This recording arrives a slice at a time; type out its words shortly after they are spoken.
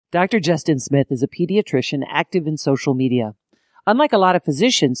Dr. Justin Smith is a pediatrician active in social media. Unlike a lot of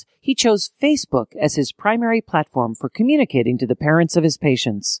physicians, he chose Facebook as his primary platform for communicating to the parents of his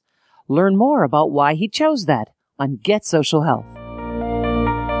patients. Learn more about why he chose that on Get Social Health.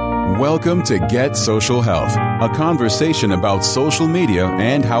 Welcome to Get Social Health, a conversation about social media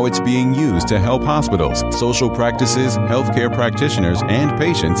and how it's being used to help hospitals, social practices, healthcare practitioners, and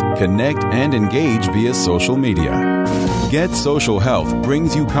patients connect and engage via social media. Get Social Health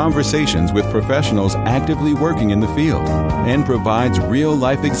brings you conversations with professionals actively working in the field and provides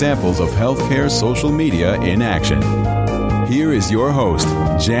real-life examples of healthcare social media in action. Here is your host,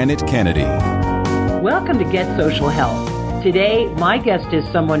 Janet Kennedy. Welcome to Get Social Health. Today, my guest is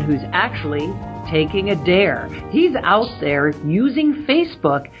someone who's actually taking a dare. He's out there using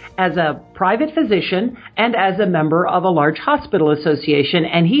Facebook as a private physician and as a member of a large hospital association,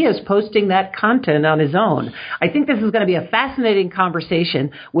 and he is posting that content on his own. I think this is going to be a fascinating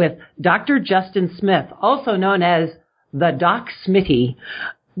conversation with Dr. Justin Smith, also known as the Doc Smitty.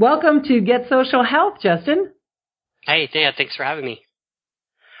 Welcome to Get Social Health, Justin. Hey, Dad, thanks for having me.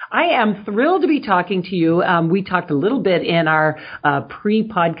 I am thrilled to be talking to you. We talked a little bit in our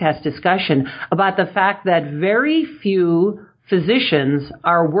pre-podcast discussion about the fact that very few physicians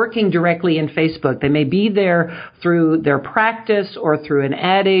are working directly in Facebook. They may be there through their practice or through an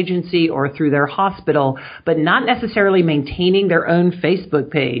ad agency or through their hospital, but not necessarily maintaining their own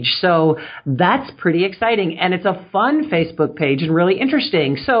Facebook page. So that's pretty exciting. And it's a fun Facebook page and really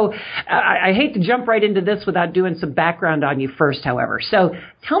interesting. So I hate to jump right into this without doing some background on you first, however. So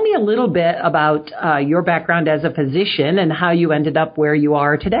tell me a little bit about your background as a physician and how you ended up where you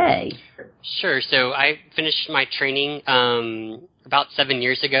are today. Sure. So I finished my training about 7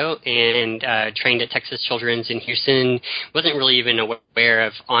 years ago and trained at Texas Children's in Houston. Wasn't really even aware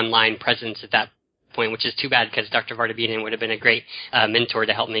of online presence at that point, which is too bad because Dr. Vardabedian would have been a great mentor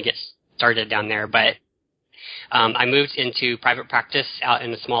to help me get started down there. But I moved into private practice out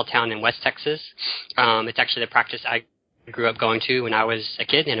in a small town in West Texas. It's actually the practice I grew up going to when I was a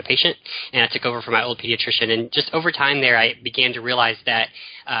kid and a patient, and I took over for my old pediatrician. And just over time there, I began to realize that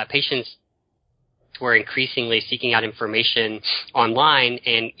patients were increasingly seeking out information online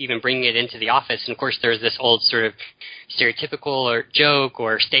and even bringing it into the office. And of course, there's this old sort of stereotypical or joke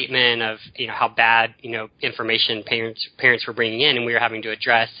or statement of, how bad, information parents were bringing in, and we were having to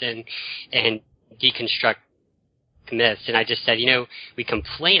address and deconstruct myths. And I just said, we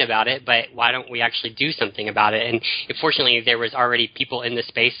complain about it, but why don't we actually do something about it? And fortunately, there was already people in the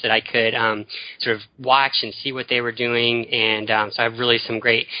space that I could sort of watch and see what they were doing. And so I have really some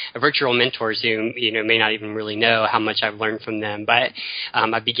great virtual mentors who, may not even really know how much I've learned from them. But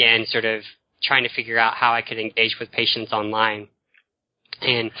I began sort of trying to figure out how I could engage with patients online.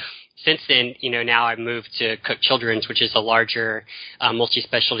 And since then, now I've moved to Cook Children's, which is a larger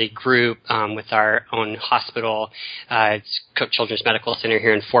multi-specialty group with our own hospital. It's Cook Children's Medical Center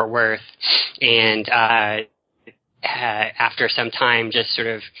here in Fort Worth. And after some time just sort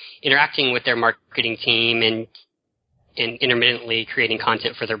of interacting with their marketing team and intermittently creating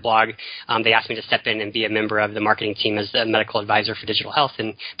content for their blog, they asked me to step in and be a member of the marketing team as the medical advisor for digital health,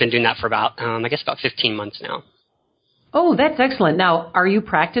 and been doing that for about 15 months now. Oh, that's excellent. Now, are you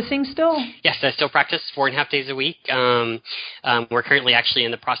practicing still? Yes, I still practice 4.5 days a week. We're currently actually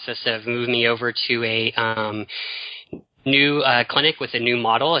in the process of moving me over to a new clinic with a new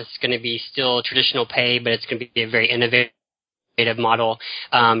model. It's going to be still traditional pay, but it's going to be a very innovative model,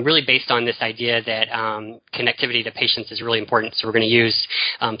 really based on this idea that connectivity to patients is really important. So we're going to use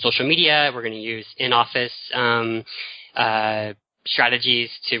social media. We're going to use in-office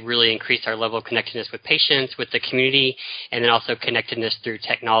strategies to really increase our level of connectedness with patients, with the community, and then also connectedness through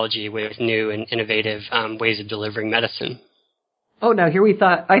technology with new and innovative ways of delivering medicine. Oh, now here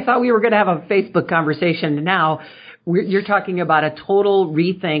I thought we were going to have a Facebook conversation. And now you're talking about a total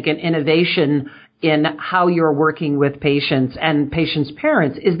rethink and innovation in how you're working with patients and patients'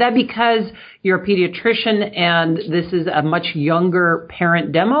 parents. Is that because you're a pediatrician and this is a much younger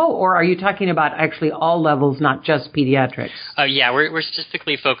parent demo, or are you talking about actually all levels, not just pediatrics? Yeah, we're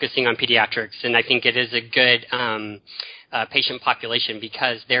specifically focusing on pediatrics, and I think it is a good patient population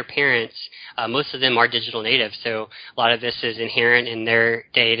because their parents, most of them are digital natives, so a lot of this is inherent in their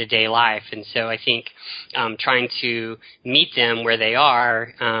day-to-day life. And so I think trying to meet them where they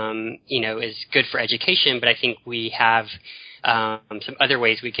are, is good for education, but I think we have some other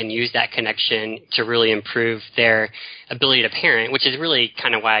ways we can use that connection to really improve their ability to parent, which is really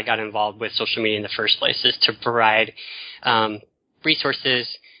kind of why I got involved with social media in the first place, is to provide resources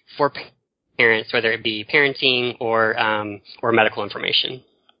for parents, whether it be parenting or medical information.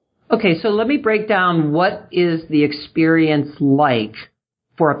 Okay, so let me break down what is the experience like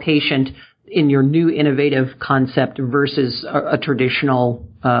for a patient in your new innovative concept versus a traditional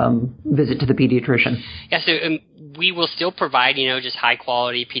visit to the pediatrician? Yeah, so we will still provide, just high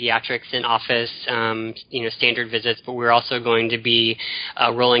quality pediatrics in office, standard visits, but we're also going to be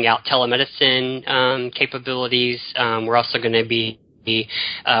rolling out telemedicine capabilities. We're also going to be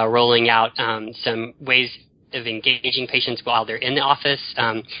rolling out some ways of engaging patients while they're in the office,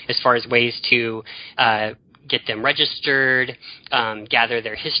 as far as ways to get them registered, gather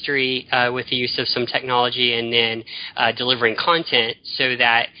their history with the use of some technology, and then delivering content so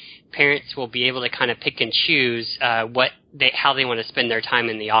that parents will be able to kind of pick and choose how they want to spend their time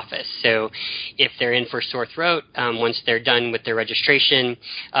in the office. So if they're in for sore throat, once they're done with their registration,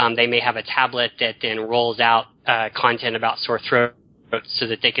 they may have a tablet that then rolls out content about sore throat so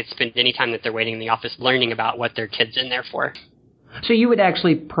that they could spend any time that they're waiting in the office learning about what their kid's in there for. So you would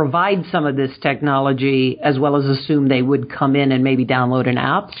actually provide some of this technology as well as assume they would come in and maybe download an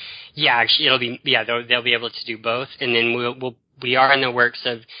app? Yeah, actually, they'll be able to do both, and then we are in the works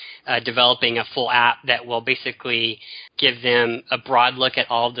of developing a full app that will basically give them a broad look at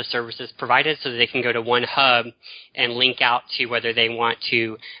all of the services provided so that they can go to one hub and link out to whether they want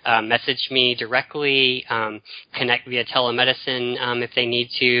to message me directly, connect via telemedicine if they need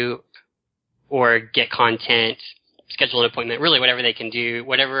to, or get content, schedule an appointment, really whatever they can do,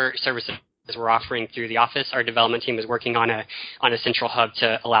 whatever services we're offering through the office. Our development team is working on a central hub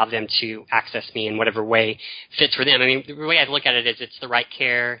to allow them to access me in whatever way fits for them. I mean, the way I look at it is it's the right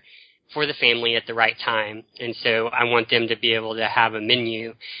care for the family at the right time. And so I want them to be able to have a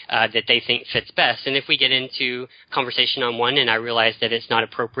menu that they think fits best. And if we get into conversation on one and I realize that it's not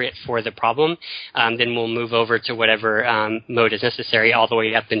appropriate for the problem, then we'll move over to whatever mode is necessary all the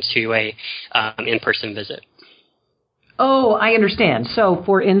way up into a in-person visit. Oh, I understand. So,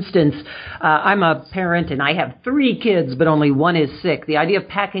 for instance, I'm a parent and I have 3 kids, but only one is sick. The idea of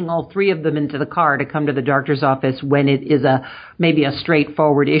packing all 3 of them into the car to come to the doctor's office when it is maybe a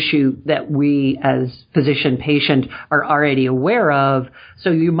straightforward issue that we as physician-patient are already aware of. So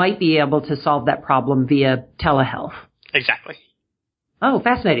you might be able to solve that problem via telehealth. Exactly. Oh,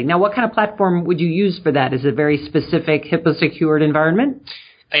 fascinating. Now, what kind of platform would you use for that? Is it a very specific HIPAA-secured environment?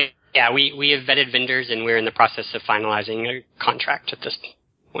 Yeah, we have vetted vendors, and we're in the process of finalizing a contract at this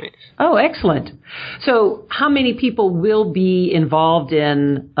point. Oh, excellent. So how many people will be involved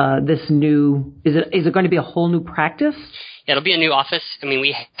in this new, is it going to be a whole new practice? Yeah, it'll be a new office. I mean,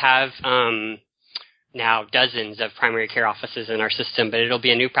 we have now dozens of primary care offices in our system, but it'll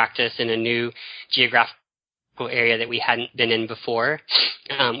be a new practice in a new geographical area that we hadn't been in before.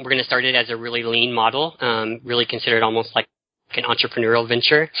 We're going to start it as a really lean model, really considered almost like an entrepreneurial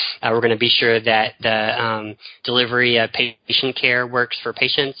venture. We're going to be sure that the delivery of patient care works for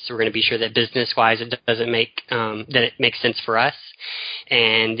patients. We're going to be sure that business-wise it doesn't that it makes sense for us.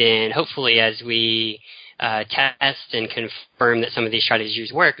 And then hopefully as we test and confirm that some of these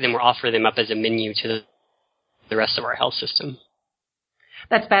strategies work, then we'll offer them up as a menu to the rest of our health system.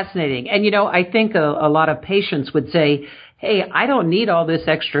 That's fascinating. And, I think a lot of patients would say, hey, I don't need all this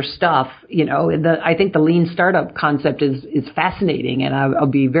extra stuff. I think the lean startup concept is fascinating, and I'll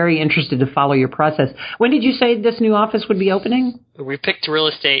be very interested to follow your process. When did you say this new office would be opening? We picked real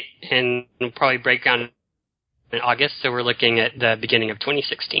estate and we'll probably break ground in August, so we're looking at the beginning of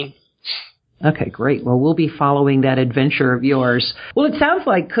 2016. Okay, great. Well, we'll be following that adventure of yours. Well, it sounds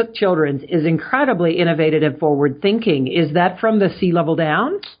like Cook Children's is incredibly innovative and forward-thinking. Is that from the C-level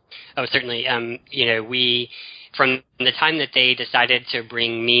down? Oh, certainly. From the time that they decided to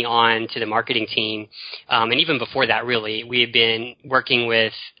bring me on to the marketing team, and even before that, really,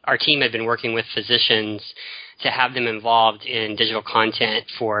 our team had been working with physicians to have them involved in digital content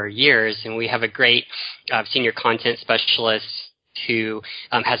for years, and we have a great senior content specialist who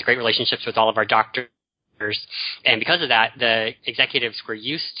has great relationships with all of our doctors. And because of that, the executives were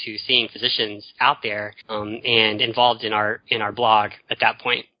used to seeing physicians out there and involved in our blog at that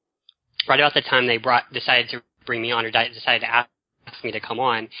point. Right about the time they decided to bring me on or decided to ask me to come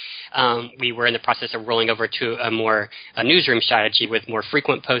on, we were in the process of rolling over to a newsroom strategy with more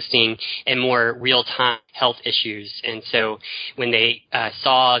frequent posting and more real-time health issues. And so when they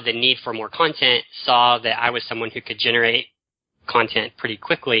saw the need for more content, saw that I was someone who could generate content pretty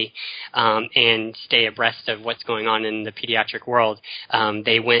quickly and stay abreast of what's going on in the pediatric world,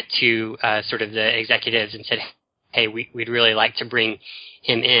 they went to sort of the executives and said, hey, we'd really like to bring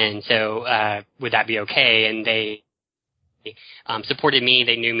him in, so would that be okay? And they supported me.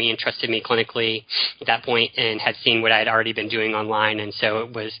 They knew me and trusted me clinically at that point and had seen what I had already been doing online, and so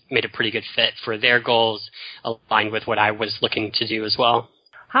it made a pretty good fit for their goals, aligned with what I was looking to do as well.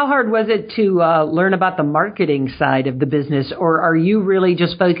 How hard was it to learn about the marketing side of the business, or are you really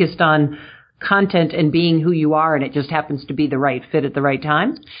just focused on content and being who you are, and it just happens to be the right fit at the right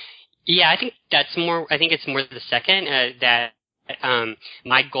time? Yeah, I think it's more the second, that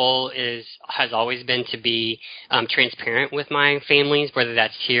my goal has always been to be transparent with my families, whether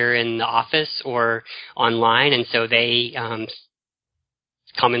that's here in the office or online, and so they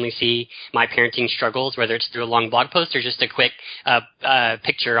commonly see my parenting struggles, whether it's through a long blog post or just a quick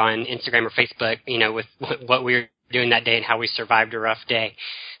picture on Instagram or Facebook, with what we were doing that day and how we survived a rough day.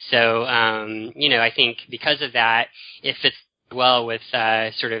 So, I think because of that, it fits well with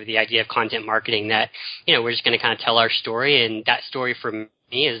sort of the idea of content marketing that, we're just going to kind of tell our story. And that story for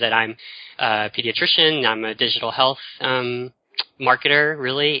me is that I'm a pediatrician, I'm a digital health marketer,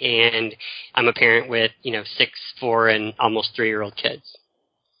 really, and I'm a parent with, 6, 4, and almost 3-year-old kids.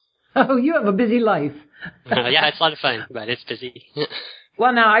 Oh, you have a busy life. Yeah, it's a lot of fun, but it's busy.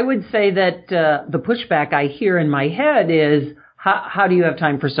 Well, now, I would say that the pushback I hear in my head is, how do you have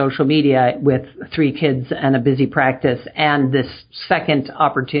time for social media with 3 kids and a busy practice and this second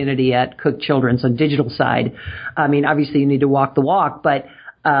opportunity at Cook Children's on digital side? I mean, obviously you need to walk the walk, but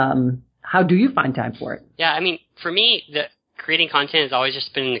how do you find time for it? Yeah, I mean, for me, creating content has always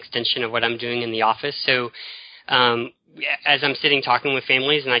just been an extension of what I'm doing in the office. So as I'm sitting talking with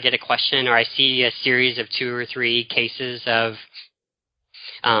families and I get a question or I see a series of 2 or 3 cases of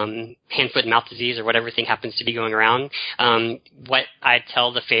hand, foot, and mouth disease or whatever thing happens to be going around, what I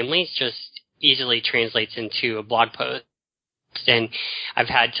tell the families just easily translates into a blog post. And I've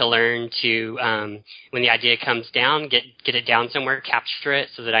had to learn to, when the idea comes down, get it down somewhere, capture it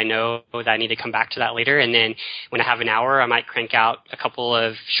so that I know that I need to come back to that later. And then when I have an hour, I might crank out a couple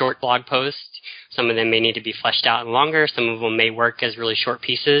of short blog posts. Some of them may need to be fleshed out and longer. Some of them may work as really short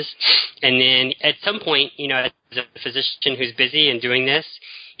pieces. And then at some point, as a physician who's busy and doing this,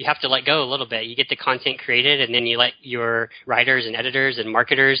 you have to let go a little bit. You get the content created, and then you let your writers and editors and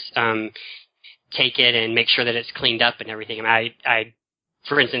marketers take it and make sure that it's cleaned up and everything. I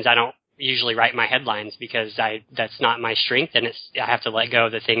for instance, I don't usually write my headlines because that's not my strength, and I have to let go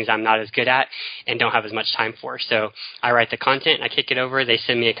of the things I'm not as good at and don't have as much time for. So I write the content, I kick it over, they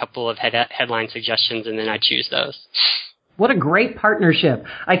send me a couple of headline suggestions, and then I choose those. What a great partnership.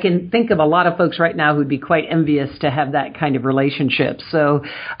 I can think of a lot of folks right now who'd be quite envious to have that kind of relationship. So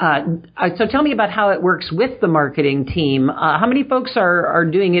tell me about how it works with the marketing team. How many folks are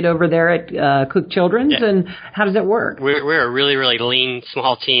doing it over there at Cook Children's, and how does it work? We're a really, really lean,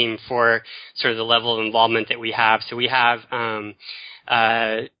 small team for sort of the level of involvement that we have. So we have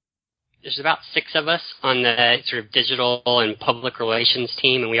there's about 6 of us on the sort of digital and public relations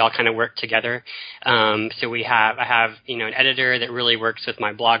team, and we all kind of work together. So I have an editor that really works with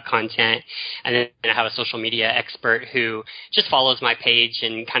my blog content, and then I have a social media expert who just follows my page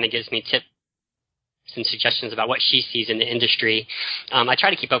and kind of gives me tips and suggestions about what she sees in the industry. I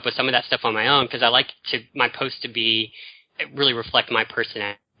try to keep up with some of that stuff on my own because I like my posts to really reflect my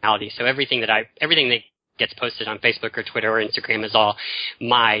personality. So everything that gets posted on Facebook or Twitter or Instagram is all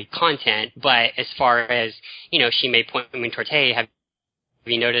my content. But as far as, she may point me towards, hey, have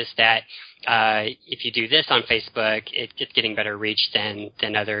you noticed that if you do this on Facebook, it's getting better reach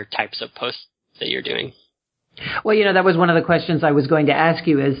than other types of posts that you're doing? Well, that was one of the questions I was going to ask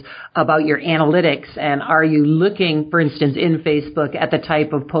you is about your analytics. And are you looking, for instance, in Facebook at the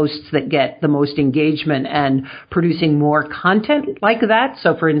type of posts that get the most engagement and producing more content like that?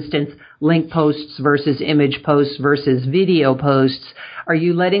 So, for instance, link posts versus image posts versus video posts. Are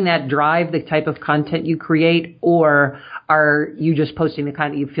you letting that drive the type of content you create, or are you just posting the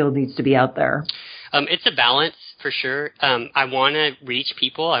content you feel needs to be out there? It's a balance for sure. I want to reach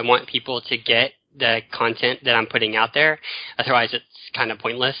people. I want people to get the content that I'm putting out there. Otherwise, it's kind of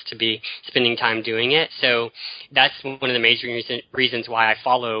pointless to be spending time doing it. So that's one of the major reasons why I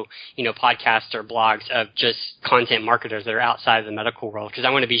follow, podcasts or blogs of just content marketers that are outside of the medical world, because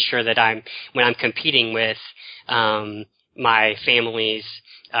I want to be sure that when I'm competing with my family's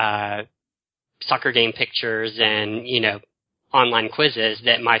soccer game pictures and, online quizzes,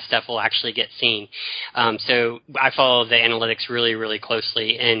 that my stuff will actually get seen. So I follow the analytics really, really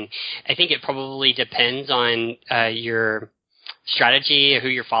closely. And I think it probably depends on your strategy, who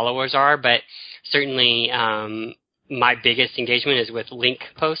your followers are. But certainly my biggest engagement is with link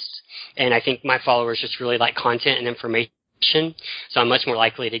posts. And I think my followers just really like content and information. So I'm much more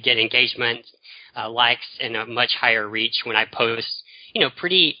likely to get engagement, likes, and a much higher reach when I post,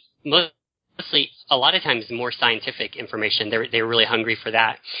 mostly a lot of times more scientific information. They're really hungry for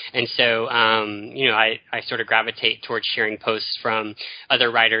that. And so, I sort of gravitate towards sharing posts from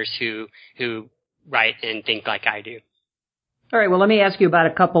other writers who write and think like I do. All right. Well, let me ask you about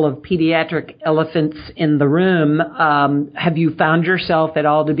a couple of pediatric elephants in the room. Have you found yourself at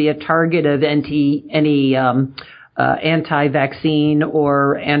all to be a target of any anti-vaccine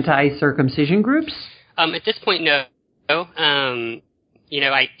or anti-circumcision groups? At this point, no.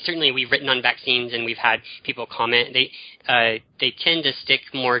 We've written on vaccines and we've had people comment. They tend to stick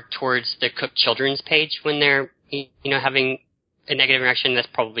more towards the Cook Children's page when they're, having a negative reaction. That's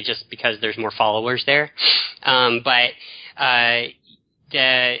probably just because there's more followers there.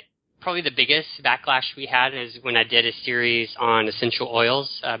 Probably the biggest backlash we had is when I did a series on essential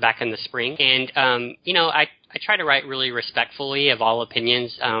oils back in the spring. And, I try to write really respectfully of all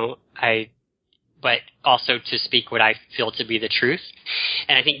opinions. But also to speak what I feel to be the truth.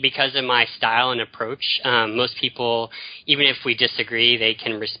 And I think because of my style and approach, most people, even if we disagree, they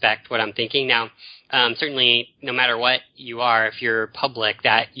can respect what I'm thinking. Now, certainly, no matter what you are, if you're public,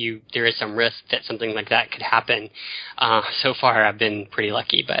 there is some risk that something like that could happen. So far, I've been pretty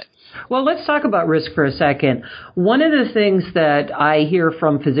lucky, but. Well, let's talk about risk for a second. One of the things that I hear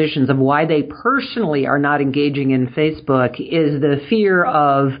from physicians of why they personally are not engaging in Facebook is the fear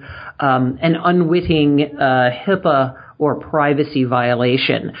of an unwitting HIPAA or privacy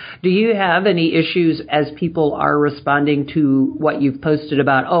violation. Do you have any issues as people are responding to what you've posted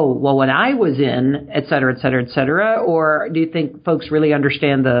about, when I was in, et cetera, et cetera, et cetera? Or do you think folks really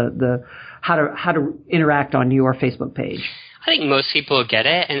understand the how to interact on your Facebook page? I think most people get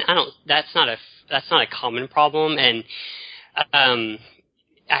it, and that's not a common problem. And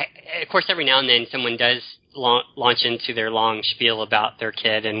of course, every now and then someone does launch into their long spiel about their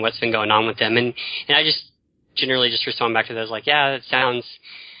kid and what's been going on with them, and I just generally just respond back to those like, yeah, that sounds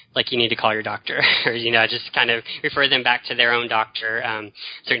like you need to call your doctor, or just kind of refer them back to their own doctor.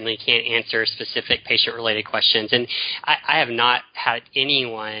 Certainly can't answer specific patient-related questions, and I have not had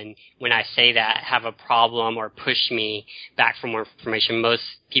anyone, when I say that, have a problem or push me back for more information. Most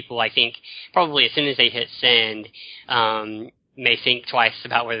people, I think, probably as soon as they hit send, may think twice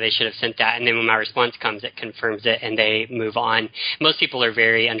about whether they should have sent that, and then when my response comes, it confirms it, and they move on. Most people are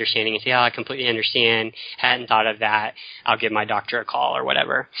very understanding and say, I completely understand, hadn't thought of that, I'll give my doctor a call or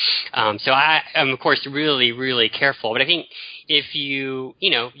whatever. So I am, of course, really, really careful, but I think if you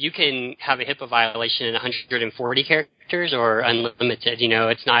can have a HIPAA violation in 140 characters or unlimited,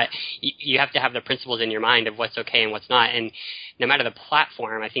 it's not, you have to have the principles in your mind of what's okay and what's not, and no matter the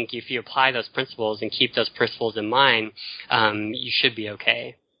platform, I think if you apply those principles and keep those principles in mind, you should be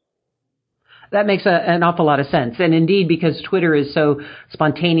okay. That makes an awful lot of sense. And indeed, because Twitter is so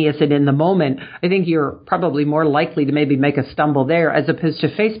spontaneous and in the moment, I think you're probably more likely to maybe make a stumble there, as opposed to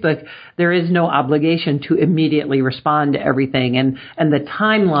Facebook. There is no obligation to immediately respond to everything. And the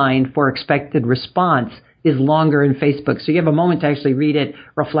timeline for expected response is longer in Facebook. So you have a moment to actually read it,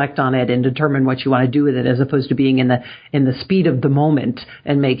 reflect on it, and determine what you want to do with it, as opposed to being in the speed of the moment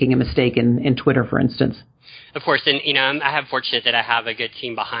and making a mistake in Twitter, for instance. Of course, and I have fortunate that I have a good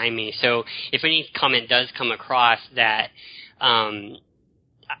team behind me. So if any comment does come across that I'm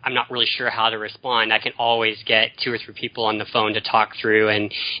not really sure how to respond, I can always get 2 or 3 people on the phone to talk through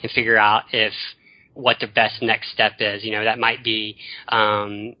and figure out what the best next step is. That might be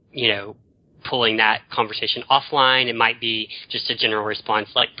pulling that conversation offline. It might be just a general response,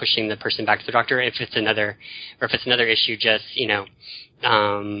 like pushing the person back to the doctor. If it's another issue, just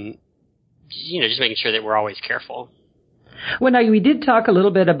just making sure that we're always careful. Well, now we did talk a little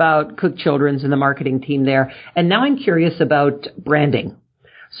bit about Cook Children's and the marketing team there, and now I'm curious about branding.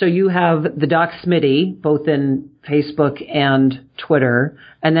 So you have the Doc Smitty, both in Facebook and Twitter,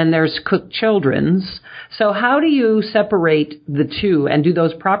 and then there's Cook Children's. So how do you separate the two, and do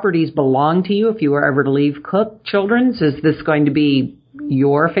those properties belong to you if you were ever to leave Cook Children's? Is this going to be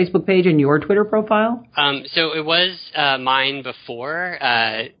your Facebook page and your Twitter profile? So it was mine before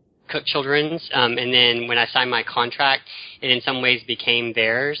Cook Children's, and then when I signed my contract, it in some ways became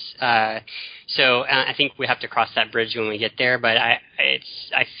theirs. So I think we have to cross that bridge when we get there, but I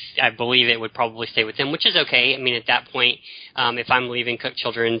believe it would probably stay with them, which is okay. I mean, at that point, if I'm leaving Cook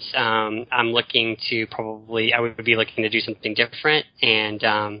Children's, I would be looking to do something different, and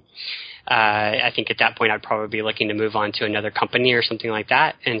I think at that point I'd probably be looking to move on to another company or something like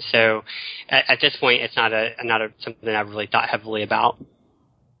that. And so at this point, it's not something I've really thought heavily about.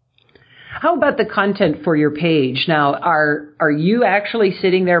 How about the content for your page? Now, are you actually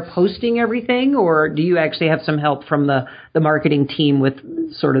sitting there posting everything, or do you actually have some help from the marketing team with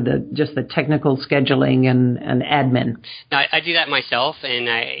sort of the technical scheduling and admin? No, I do that myself, and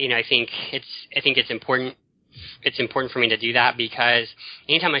I think it's important. It's important for me to do that because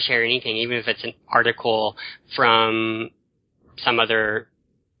anytime I share anything, even if it's an article from some other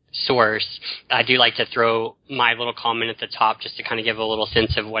source, I do like to throw my little comment at the top just to kind of give a little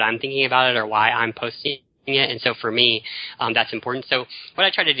sense of what I'm thinking about it or why I'm posting it. And so for me, that's important. So what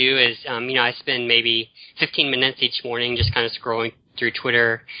I try to do is, I spend maybe 15 minutes each morning just kind of scrolling through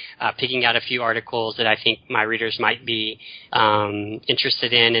Twitter, picking out a few articles that I think my readers might be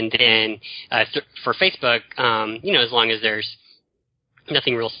interested in. And then for Facebook, as long as there's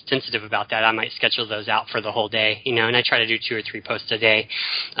nothing real sensitive about that, I might schedule those out for the whole day, and I try to do 2 or 3 posts a day.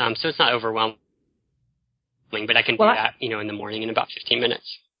 So it's not overwhelming, but I can do that, in the morning in about 15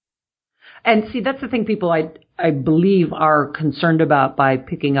 minutes. And see, that's the thing people I believe are concerned about by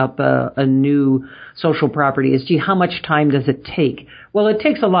picking up a new social property is, how much time does it take? Well, it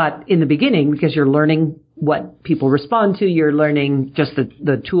takes a lot in the beginning because you're learning what people respond to. You're learning just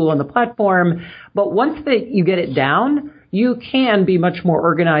the tool and the platform. But once you get it down, you can be much more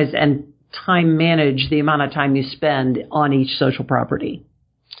organized and time manage the amount of time you spend on each social property.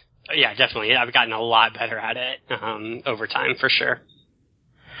 Yeah, definitely. I've gotten a lot better at it over time, for sure.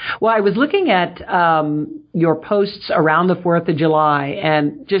 Well, I was looking at your posts around the 4th of July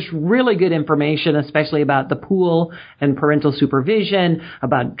and just really good information, especially about the pool and parental supervision,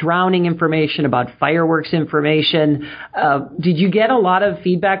 about drowning information, about fireworks information. Did you get a lot of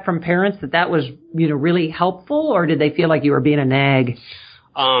feedback from parents that was, really helpful, or did they feel like you were being a nag?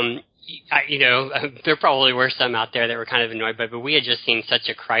 There probably were some out there that were kind of annoyed by it, but we had just seen such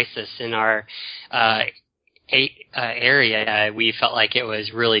a crisis in our area. We felt like it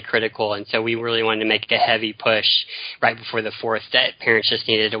was really critical, and so we really wanted to make a heavy push right before the 4th that parents just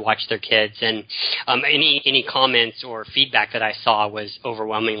needed to watch their kids. And any comments or feedback that I saw was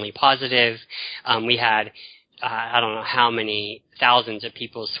overwhelmingly positive. We had I don't know how many thousands of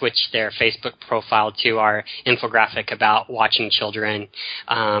people switched their Facebook profile to our infographic about watching children.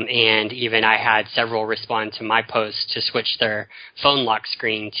 And even I had several respond to my post to switch their phone lock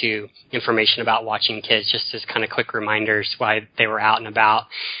screen to information about watching kids, just as kind of quick reminders while they were out and about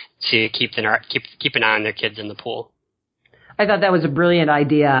to keep an eye on their kids in the pool. I thought that was a brilliant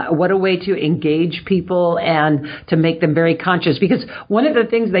idea. What a way to engage people and to make them very conscious, because one of the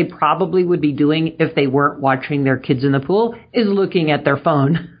things they probably would be doing if they weren't watching their kids in the pool is looking at their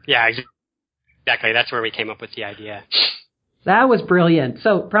phone. Yeah, exactly. That's where we came up with the idea. That was brilliant.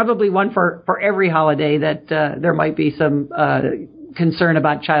 So probably one for every holiday that there might be some concern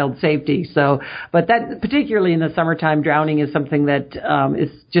about child safety. So, but that particularly in the summertime, drowning is something that is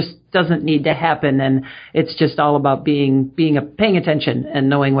just doesn't need to happen, and it's just all about paying attention and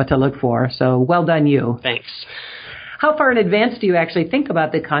knowing what to look for. So, well done, you. Thanks. How far in advance do you actually think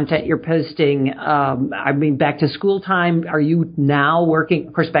about the content you're posting? Back to school time. Are you now working?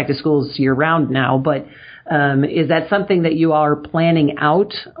 Of course, back to school is year round now, but is that something that you are planning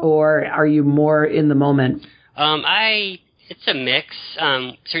out, or are you more in the moment? It's a mix.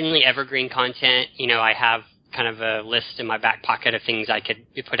 Certainly evergreen content. I have kind of a list in my back pocket of things I could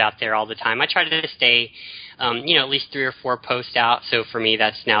put out there all the time. I try to stay, at least 3 or 4 posts out. So for me,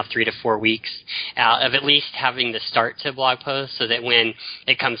 that's now 3 to 4 weeks out of at least having the start to blog posts, so that when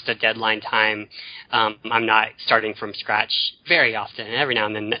it comes to deadline time, I'm not starting from scratch very often. Every now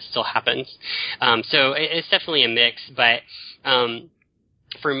and then that still happens. So it's definitely a mix, but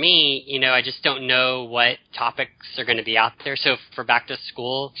for me, I just don't know what topics are going to be out there. So for back to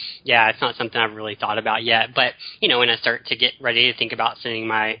school, it's not something I've really thought about yet. But, when I start to get ready to think about sending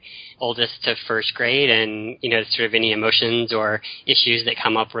my oldest to first grade and, sort of any emotions or issues that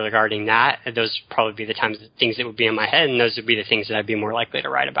come up regarding that, those would probably be the things that would be in my head, and those would be the things that I'd be more likely to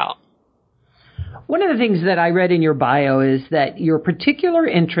write about. One of the things that I read in your bio is that your particular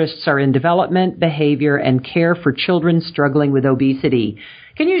interests are in development, behavior, and care for children struggling with obesity.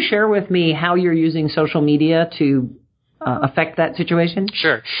 Can you share with me how you're using social media to affect that situation?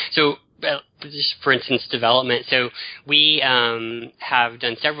 Sure. So, just for instance, development. So we have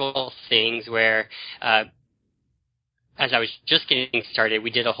done several things where, as I was just getting started,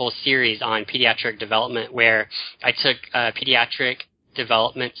 we did a whole series on pediatric development where I took pediatric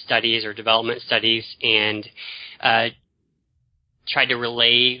development studies and tried to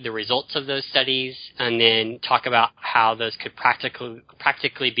relay the results of those studies and then talk about how those could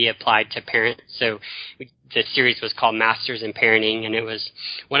practically be applied to parents. So the series was called Masters in Parenting, and it was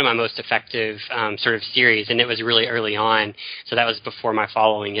one of my most effective sort of series, and it was really early on. So that was before my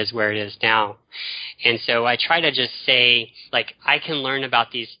following is where it is now. And so I try to just say, I can learn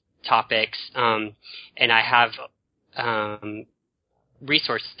about these topics, and I have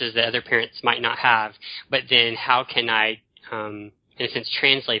resources that other parents might not have, but then how can I in a sense,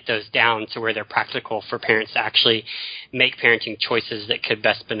 translate those down to where they're practical for parents to actually make parenting choices that could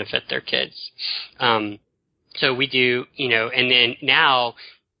best benefit their kids. So we do, and then now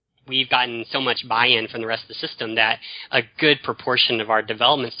we've gotten so much buy-in from the rest of the system that a good proportion of our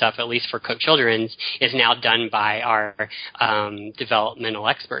development stuff, at least for Cook Children's, is now done by our developmental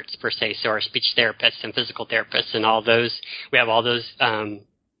experts, per se. So our speech therapists and physical therapists and all those, we have all those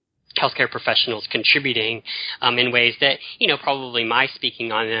healthcare professionals contributing in ways that, probably my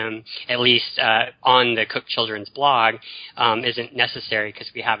speaking on them, at least on the Cook Children's blog, isn't necessary because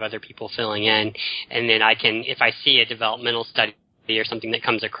we have other people filling in. And then I can, if I see a developmental study or something that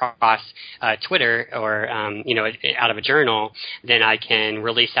comes across Twitter or, out of a journal, then I can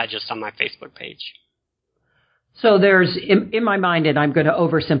release that just on my Facebook page. So there's, in my mind, and I'm going to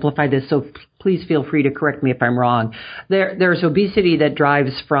oversimplify this, so please feel free to correct me if I'm wrong. There's obesity that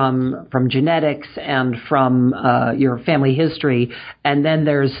drives from genetics and from your family history, and then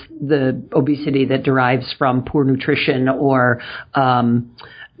there's the obesity that derives from poor nutrition or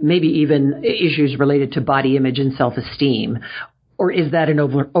maybe even issues related to body image and self-esteem. Or is that an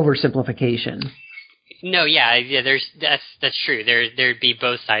oversimplification? No, yeah, that's true. There'd be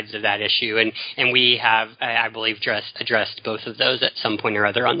both sides of that issue, and we have, I believe, addressed both of those at some point or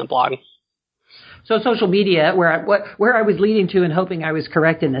other on the blog. So social media, where I was leading to and hoping I was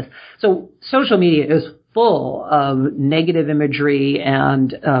correct in this. So social media is full of negative imagery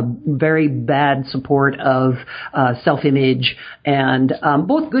and very bad support of self-image, and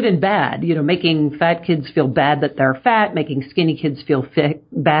both good and bad. Making fat kids feel bad that they're fat, making skinny kids feel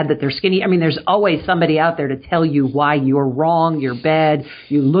bad that they're skinny. I mean, there's always somebody out there to tell you why you're wrong, you're bad,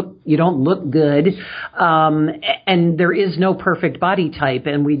 you don't look good, and there is no perfect body type,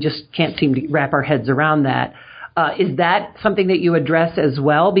 and we just can't seem to wrap our heads around that. Is that something that you address as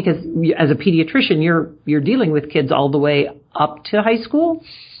well? Because as a pediatrician, you're dealing with kids all the way up to high school,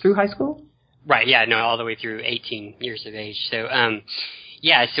 through high school? Right, yeah, no, all the way through 18 years of age. So,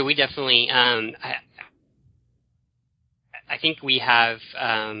 so we definitely, I think we have,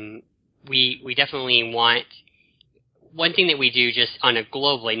 we definitely want, one thing that we do just on a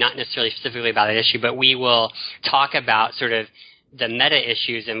globally, not necessarily specifically about that issue, but we will talk about sort of the meta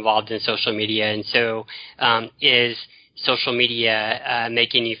issues involved in social media. And so is social media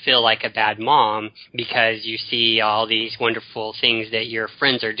making you feel like a bad mom because you see all these wonderful things that your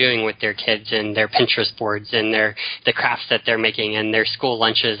friends are doing with their kids and their Pinterest boards and the crafts that they're making and their school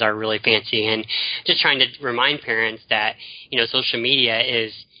lunches are really fancy, and just trying to remind parents that, social media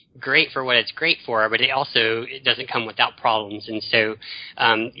is great for what it's great for, but it doesn't come without problems. And so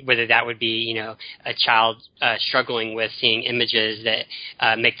whether that would be, a child struggling with seeing images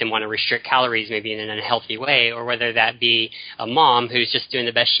that make them want to restrict calories maybe in an unhealthy way, or whether that be a mom who's just doing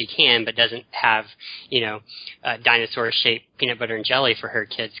the best she can but doesn't have, dinosaur-shaped peanut butter and jelly for her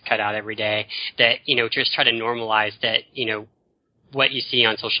kids cut out every day, that, just try to normalize that, what you see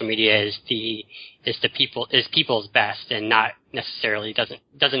on social media is people's best, and not necessarily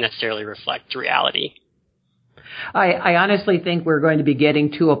doesn't necessarily reflect reality. I honestly think we're going to be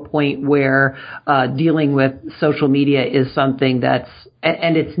getting to a point where dealing with social media is something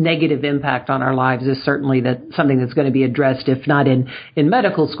and its negative impact on our lives is certainly something that's going to be addressed, if not in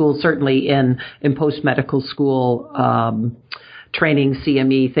medical school, certainly in post-medical school training,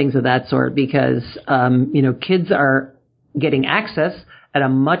 CME, things of that sort, because kids are getting access at a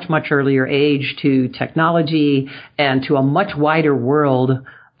much, much earlier age to technology and to a much wider world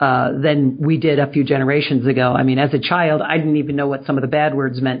than we did a few generations ago. I mean, as a child, I didn't even know what some of the bad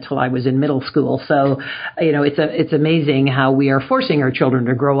words meant till I was in middle school. So, it's amazing how we are forcing our children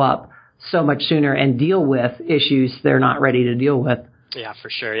to grow up so much sooner and deal with issues they're not ready to deal with. Yeah, for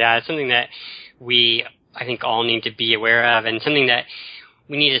sure. Yeah, it's something that I think all need to be aware of, and something that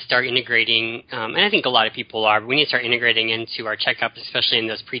we need to start integrating, and I think a lot of people are, but we need to start integrating into our checkups, especially in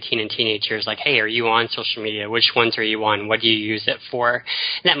those preteen and teenage years, like, hey, are you on social media? Which ones are you on? What do you use it for?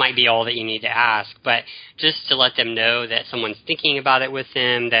 And that might be all that you need to ask, but just to let them know that someone's thinking about it with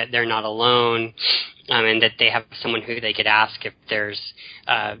them, that they're not alone, and that they have someone who they could ask if there's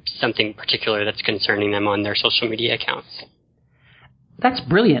something particular that's concerning them on their social media accounts. That's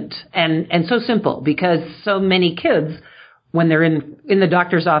brilliant and so simple, because so many kids, when they're in the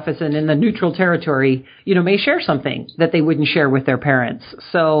doctor's office and in the neutral territory, may share something that they wouldn't share with their parents.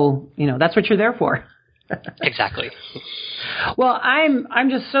 So, that's what you're there for. Exactly. Well, I'm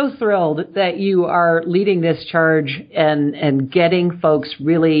just so thrilled that you are leading this charge and getting folks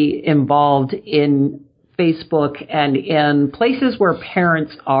really involved in Facebook and in places where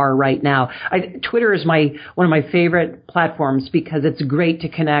parents are right now. Twitter is one of my favorite platforms because it's great to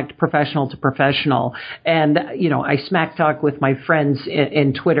connect professional to professional. And, I smack talk with my friends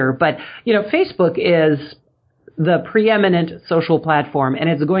in Twitter. But, Facebook is the preeminent social platform, and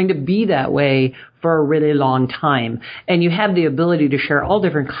it's going to be that way for a really long time. And you have the ability to share all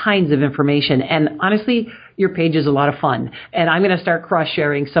different kinds of information. And honestly, your page is a lot of fun. And I'm going to start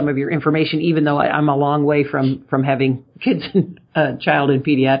cross-sharing some of your information, even though I'm a long way from having kids and child and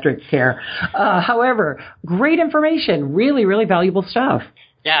pediatric care. However, great information, really, really valuable stuff.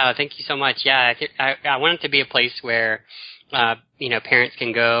 Yeah, thank you so much. Yeah, I want it to be a place where parents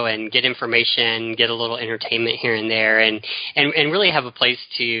can go and get information, get a little entertainment here and there, and really have a place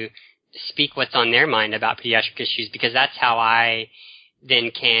to speak what's on their mind about pediatric issues, because that's how I then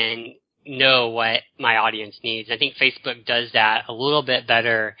can know what my audience needs. I think Facebook does that a little bit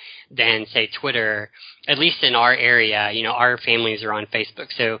better than, say, Twitter, at least in our area. Our families are on Facebook,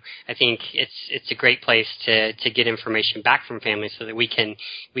 so I think it's a great place to get information back from families so that we can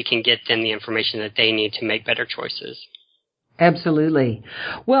get them the information that they need to make better choices. Absolutely.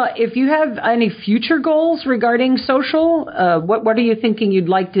 Well, if you have any future goals regarding social, what are you thinking you'd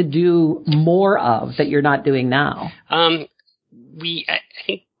like to do more of that you're not doing now? I'm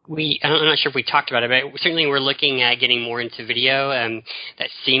not sure if we talked about it, but certainly we're looking at getting more into video. That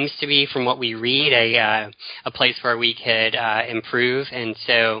seems to be, from what we read, a place where we could improve. And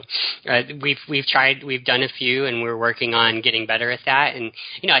so we've done a few, and we're working on getting better at that. And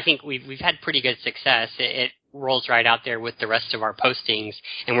I think we've had pretty good success. It rolls right out there with the rest of our postings,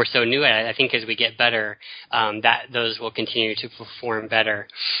 and we're so new at it. I think as we get better, that those will continue to perform better.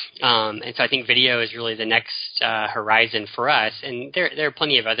 And so I think video is really the next horizon for us. And there are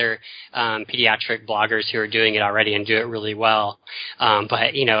plenty of other pediatric bloggers who are doing it already and do it really well.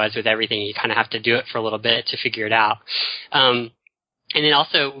 But as with everything, you kind of have to do it for a little bit to figure it out. And then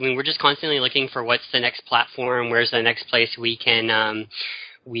also, we're just constantly looking for what's the next platform, where's the next place we can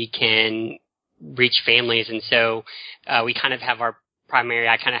reach families. And so we kind of have I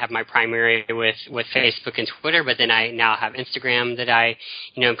kind of have my primary with Facebook and Twitter, but then I now have Instagram that I'm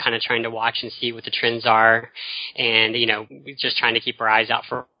kind of trying to watch and see what the trends are, and just trying to keep our eyes out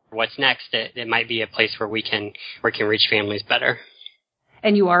for what's next. That might be a place where we can reach families better.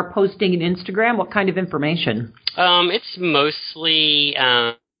 And you are posting in Instagram. What kind of information? It's mostly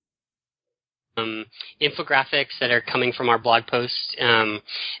infographics that are coming from our blog posts, and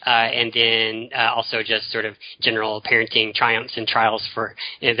then also just sort of general parenting triumphs and trials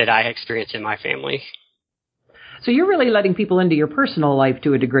that I experience in my family. So you're really letting people into your personal life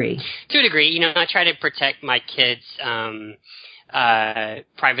to a degree. To a degree. I try to protect my kids'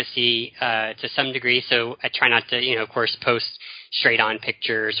 privacy to some degree, so I try not to, of course, post straight on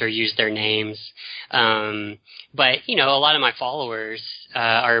pictures or use their names. But, a lot of my followers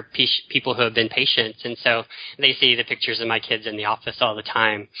are people who have been patients, and so they see the pictures of my kids in the office all the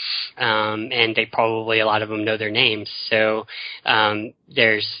time, and they probably, a lot of them know their names. So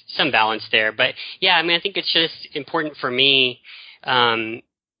there's some balance there. But, yeah, I think it's just important for me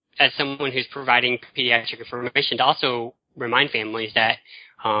as someone who's providing pediatric information to also remind families that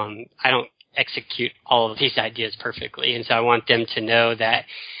I don't execute all of these ideas perfectly. And so I want them to know that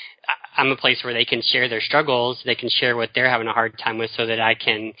I'm a place where they can share their struggles, they can share what they're having a hard time with, so that I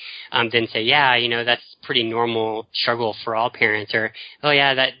can then say, yeah, that's pretty normal struggle for all parents, or, oh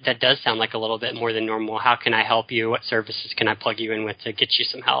yeah, that does sound like a little bit more than normal. How can I help you? What services can I plug you in with to get you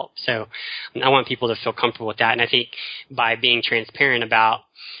some help? So I want people to feel comfortable with that. And I think by being transparent about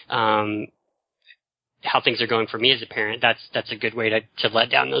how things are going for me as a parent, that's a good way to let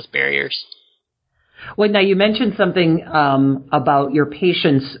down those barriers. Well, now you mentioned something about your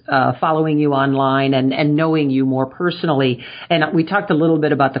patients following you online and knowing you more personally. And we talked a little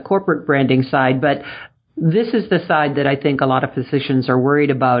bit about the corporate branding side, but this is the side that I think a lot of physicians are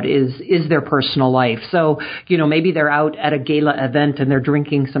worried about is their personal life. So, maybe they're out at a gala event and they're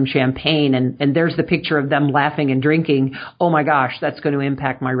drinking some champagne, and there's the picture of them laughing and drinking. Oh my gosh, that's going to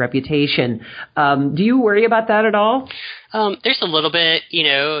impact my reputation. Do you worry about that at all? There's a little bit,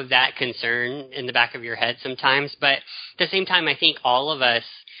 that concern in the back of your head sometimes. But at the same time, I think all of us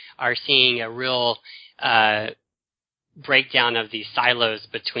are seeing a real breakdown of these silos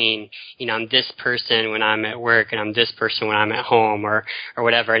between, I'm this person when I'm at work and I'm this person when I'm at home or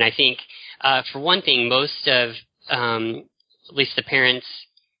whatever. And I think, for one thing, most of, at least the parents,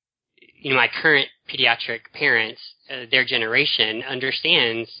 my current pediatric parents, their generation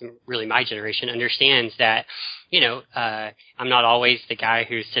understands, really my generation understands that, I'm not always the guy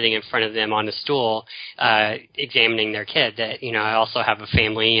who's sitting in front of them on a stool, examining their kid, that, I also have a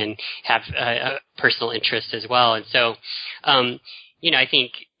family and have a personal interest as well. And so, I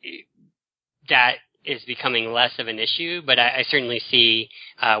think that is becoming less of an issue, but I certainly see,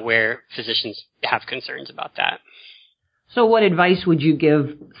 where physicians have concerns about that. So what advice would you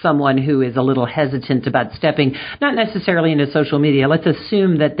give someone who is a little hesitant about stepping, not necessarily into social media? Let's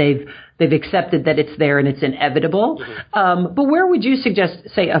assume that they've accepted that it's there and it's inevitable. Mm-hmm. But where would you suggest,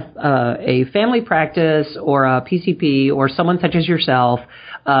 say, a family practice or a PCP or someone such as yourself,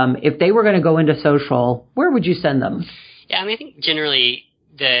 if they were going to go into social, where would you send them? Yeah, I mean, I think generally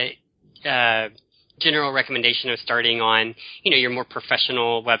the general recommendation of starting on, your more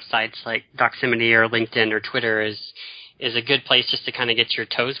professional websites like Doximity or LinkedIn or Twitter is a good place just to kind of get your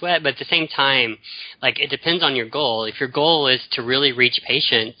toes wet. But at the same time, it depends on your goal. If your goal is to really reach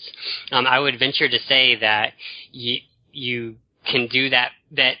patients, I would venture to say that you can do that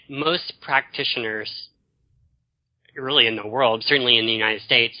most practitioners really in the world, certainly in the United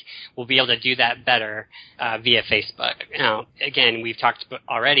States, will be able to do that better via Facebook. Now, again, we've talked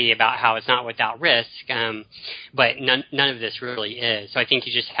already about how it's not without risk, but none of this really is. So I think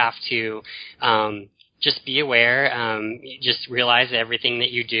you just have to just be aware. Just realize that everything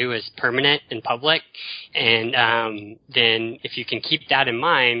that you do is permanent and public. And then if you can keep that in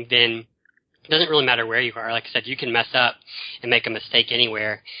mind, then it doesn't really matter where you are. Like I said, you can mess up and make a mistake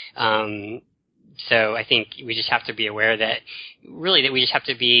anywhere. So I think we just have to be aware that we just have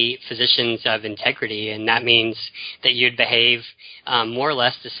to be physicians of integrity. And that means that you'd behave more or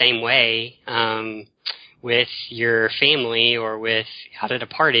less the same way with your family or out at a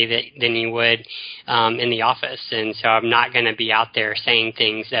party than you would in the office. And so I'm not going to be out there saying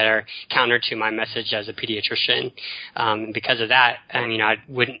things that are counter to my message as a pediatrician. Because of that, I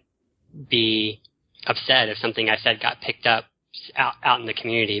wouldn't be upset if something I said got picked up out in the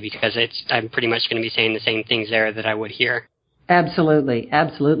community, because I'm pretty much going to be saying the same things there that I would here. Absolutely.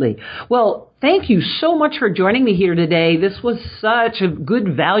 Absolutely. Well, thank you so much for joining me here today. This was such a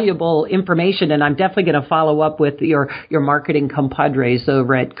good, valuable information, and I'm definitely going to follow up with your marketing compadres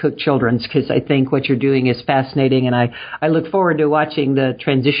over at Cook Children's, because I think what you're doing is fascinating, and I look forward to watching the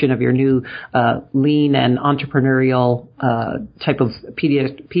transition of your new lean and entrepreneurial type of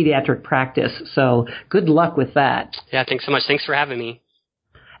pediatric practice. So good luck with that. Yeah, thanks so much. Thanks for having me.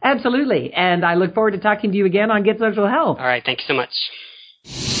 Absolutely. And I look forward to talking to you again on Get Social Health. All right. Thank you so much.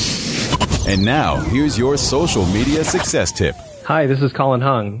 And now, here's your social media success tip. Hi, this is Colin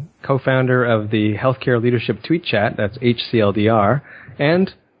Hung, co-founder of the Healthcare Leadership Tweet Chat, that's HCLDR,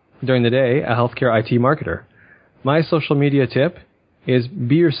 and during the day, a healthcare IT marketer. My social media tip is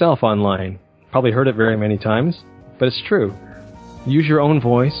be yourself online. Probably heard it very many times, but it's true. Use your own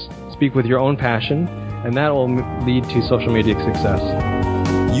voice, speak with your own passion, and that will lead to social media success.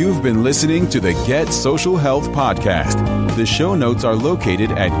 You've been listening to the Get Social Health podcast. The show notes are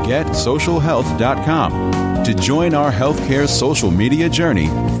located at getsocialhealth.com. To join our healthcare social media journey,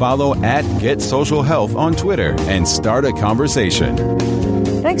 follow at Get Social Health on Twitter and start a conversation.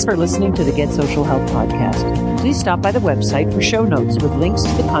 Thanks for listening to the Get Social Health podcast. Please stop by the website for show notes with links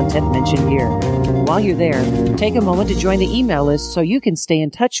to the content mentioned here. While you're there, take a moment to join the email list so you can stay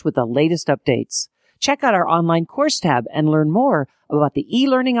in touch with the latest updates. Check out our online course tab and learn more about the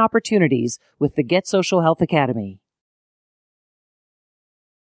e-learning opportunities with the Get Social Health Academy.